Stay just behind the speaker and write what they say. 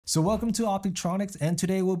So welcome to OptixTronix, and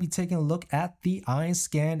today we'll be taking a look at the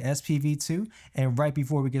EinScan SP V2. And right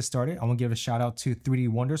before we get started, I want to give a shout out to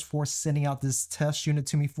 3DWonders for sending out this test unit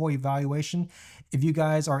to me for evaluation. If you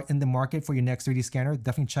guys are in the market for your next 3D scanner,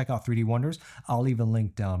 definitely check out 3DWonders. I'll leave a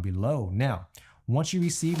link down below. Now, once you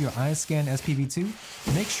receive your EinScan SP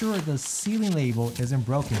V2, make sure the sealing label isn't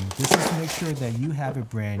broken. This is to make sure that you have a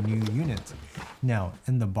brand new unit. Now,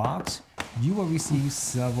 in the box, you will receive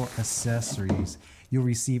several accessories. You'll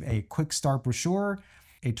receive a quick start brochure,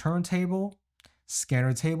 a turntable,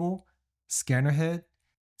 scanner table, scanner head,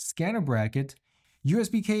 scanner bracket,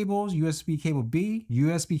 USB cables, USB cable B,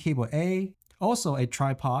 USB cable A, also a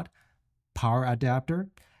tripod, power adapter,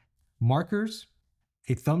 markers,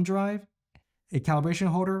 a thumb drive, a calibration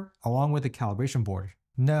holder, along with a calibration board.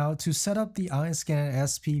 Now, to set up the EinScan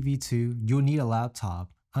SP V2, you'll need a laptop.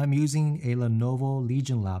 I'm using a Lenovo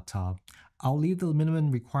Legion laptop. I'll leave the minimum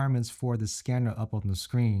requirements for the scanner up on the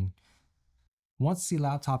screen. Once the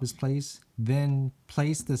laptop is placed, then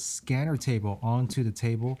place the scanner table onto the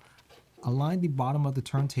table, align the bottom of the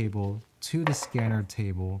turntable to the scanner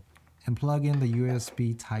table, and plug in the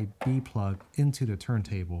USB Type-B plug into the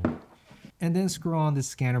turntable. And then screw on the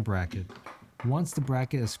scanner bracket. Once the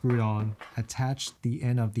bracket is screwed on, attach the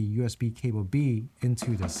end of the USB cable B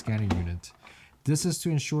into the scanning unit. This is to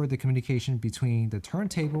ensure the communication between the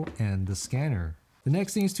turntable and the scanner. The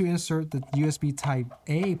next thing is to insert the USB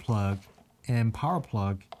Type-A plug and power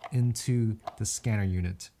plug into the scanner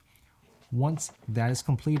unit. Once that is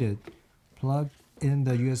completed, plug in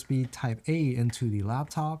the USB Type-A into the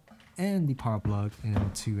laptop and the power plug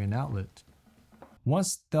into an outlet.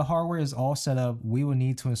 Once the hardware is all set up, we will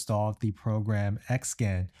need to install the program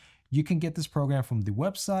EinScan. You can get this program from the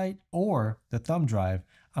website or the thumb drive.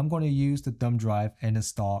 I'm going to use the thumb drive and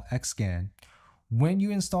install EinScan. When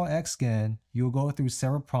you install EinScan, you'll go through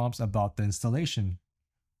several prompts about the installation.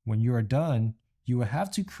 When you are done, you will have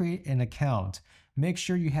to create an account. Make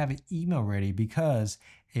sure you have an email ready because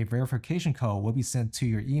a verification code will be sent to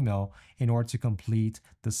your email in order to complete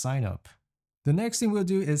the sign up. The next thing we'll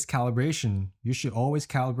do is calibration. You should always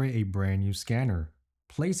calibrate a brand new scanner.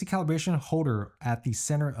 Place the calibration holder at the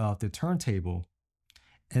center of the turntable,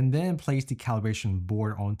 and then place the calibration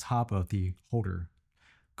board on top of the holder.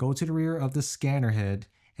 Go to the rear of the scanner head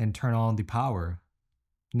and turn on the power.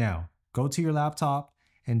 Now, go to your laptop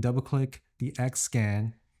and double-click the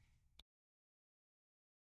EinScan.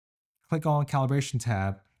 Click on Calibration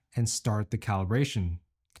tab and start the calibration.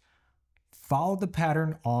 Follow the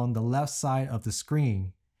pattern on the left side of the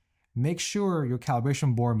screen. Make sure your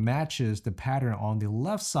calibration board matches the pattern on the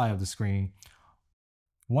left side of the screen.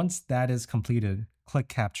 Once that is completed, click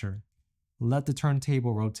Capture. Let the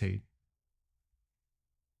turntable rotate.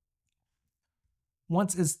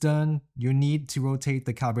 Once it's done, you need to rotate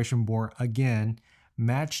the calibration board again,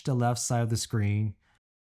 match the left side of the screen.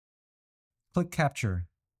 Click Capture.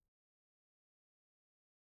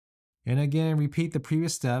 And again, repeat the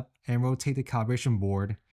previous step and rotate the calibration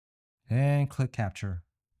board and click Capture.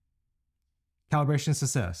 Calibration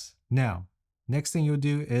success. Now, next thing you'll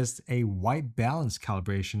do is a white balance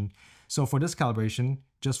calibration. So for this calibration,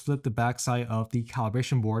 just flip the backside of the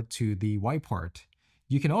calibration board to the white part.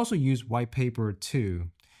 You can also use white paper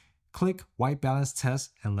too. Click white balance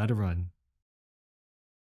test and let it run.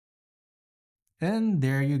 And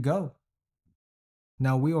there you go.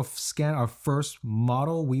 Now we will scan our first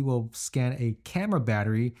model. We will scan a camera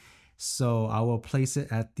battery. So I will place it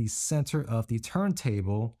at the center of the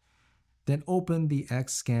turntable. Then open the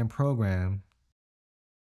EinScan program.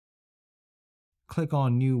 Click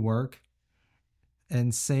on New Work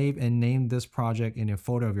and save and name this project in a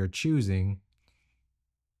folder of your choosing.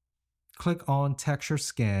 Click on Texture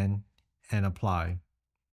Scan and apply.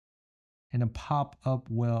 And a pop-up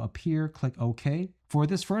will appear. Click OK. For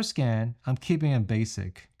this first scan, I'm keeping it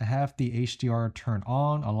basic. I have the HDR turned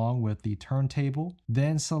on along with the turntable.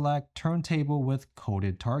 Then select Turntable with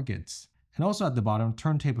Coded Targets. And also at the bottom,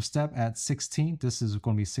 turntable step at 16. This is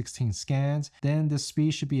going to be 16 scans. Then the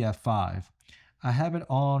speed should be at 5. I have it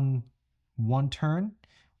on 1 turn.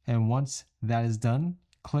 And once that is done,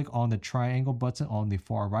 click on the triangle button on the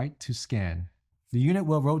far right to scan. The unit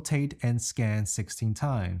will rotate and scan 16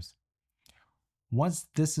 times. Once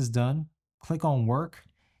this is done, click on Work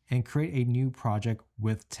and create a new project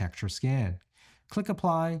with Texture Scan. Click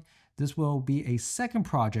Apply. This will be a second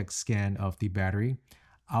project scan of the battery.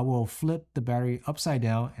 I will flip the battery upside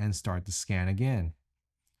down and start the scan again.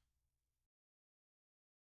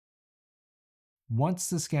 Once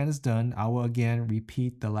the scan is done, I will again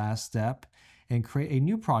repeat the last step and create a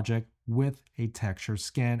new project with a texture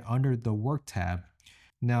scan under the Work tab.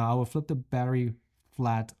 Now I will flip the battery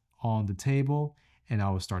flat on the table and I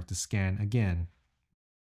will start the scan again.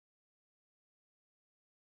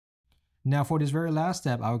 Now for this very last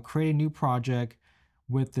step, I will create a new project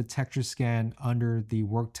with the texture scan under the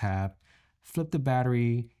work tab, flip the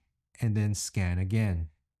battery, and then scan again.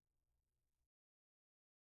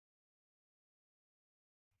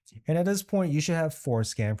 And at this point, you should have 4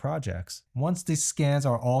 scan projects. Once the scans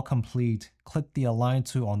are all complete, click the Align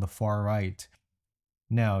tool on the far right.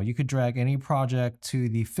 Now, you could drag any project to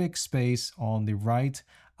the fixed space on the right.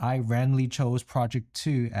 I randomly chose project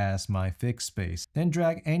 2 as my fixed space. Then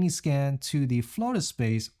drag any scan to the floated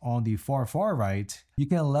space on the far right. You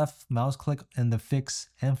can left mouse click in the fixed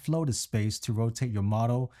and floated space to rotate your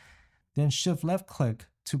model. Then shift left click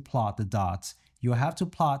to plot the dots. You'll have to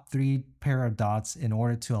plot 3 pair of dots in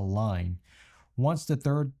order to align. Once the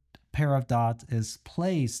 3rd pair of dots is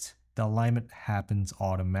placed, the alignment happens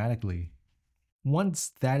automatically.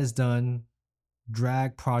 Once that is done,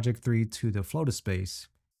 drag project 3 to the floated space.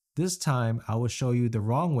 This time, I will show you the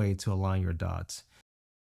wrong way to align your dots.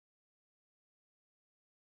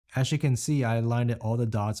 As you can see, I aligned all the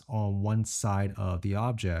dots on one side of the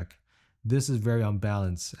object. This is very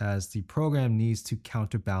unbalanced as the program needs to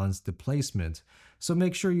counterbalance the placement. So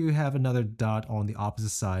make sure you have another dot on the opposite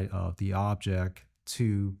side of the object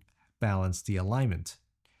to balance the alignment.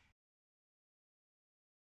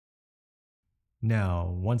 Now,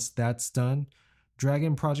 once that's done, drag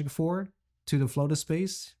in project 4 to the floated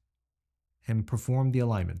space and perform the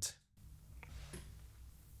alignment.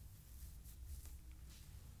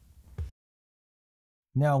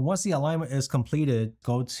 Now, once the alignment is completed,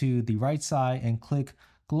 go to the right side and click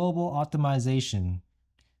Global Optimization.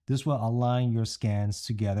 This will align your scans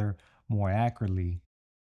together more accurately.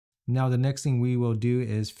 Now, the next thing we will do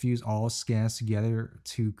is fuse all scans together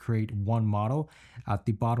to create one model. At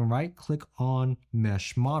the bottom right, click on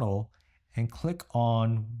Mesh Model and click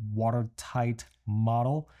on Watertight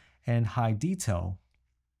Model and High Detail.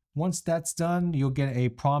 Once that's done, you'll get a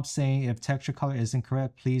prompt saying if texture color is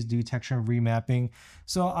incorrect, please do texture remapping.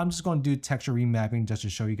 So I'm just going to do texture remapping just to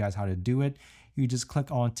show you guys how to do it. You just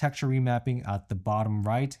click on texture remapping at the bottom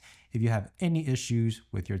right if you have any issues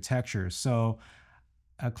with your texture. So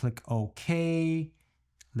I click OK,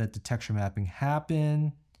 let the texture mapping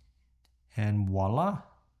happen, and voila.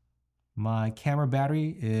 My camera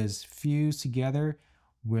battery is fused together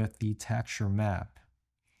with the texture map.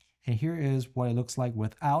 And here is what it looks like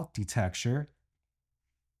without the texture.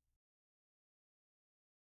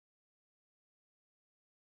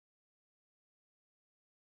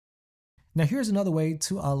 Now here's another way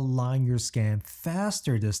to align your scan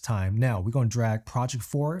faster this time. Now we're going to drag project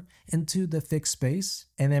 4 into the fixed space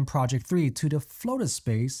and then project 3 to the floated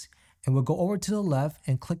space, and we'll go over to the left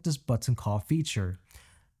and click this button called Feature.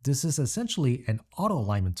 This is essentially an auto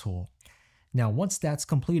alignment tool. Now once that's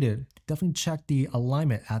completed, definitely check the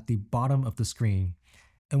alignment at the bottom of the screen.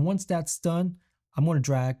 And once that's done, I'm going to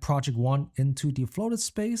drag project 1 into the floated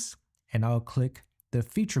space, and I'll click the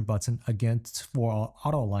Feature button again for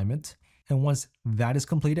auto alignment. And once that is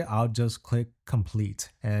completed, I'll just click Complete.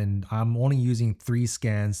 And I'm only using 3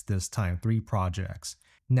 scans this time, 3 projects.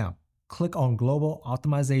 Now, click on Global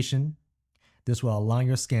Optimization. This will align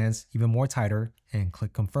your scans even more tighter, and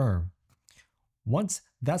click Confirm. Once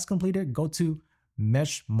that's completed, go to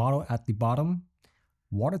Mesh Model at the bottom,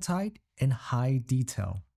 Watertight, and High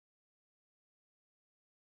Detail.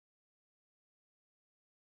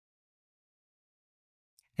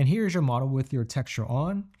 And here's your model with your texture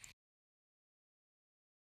on.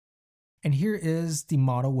 And here is the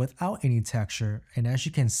model without any texture. And as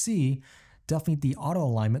you can see, definitely the auto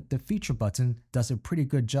alignment, the feature button, does a pretty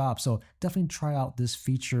good job. So definitely try out this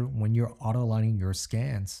feature when you're auto aligning your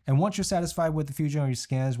scans. And once you're satisfied with the fusion of your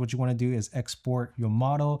scans, what you want to do is export your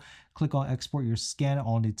model. Click on export your scan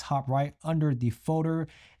on the top right under the folder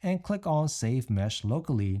and click on save mesh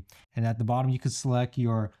locally. And at the bottom, you can select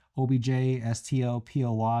your OBJ, STL,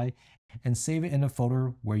 POY, and save it in a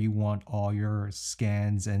folder where you want all your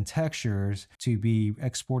scans and textures to be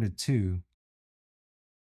exported to.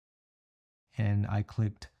 And I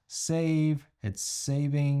clicked save, it's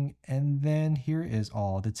saving, and then here is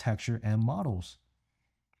all the texture and models.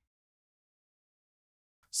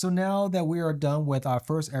 So now that we are done with our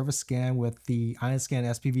first ever scan with the EinScan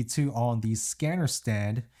SP V2 on the scanner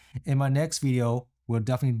stand, in my next video, we'll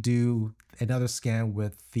definitely do another scan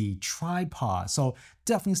with the tripod. So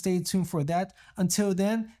definitely stay tuned for that. Until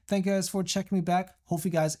then, thank you guys for checking me back.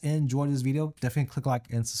 Hopefully you guys enjoyed this video. Definitely click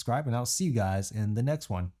like and subscribe, and I'll see you guys in the next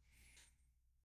one.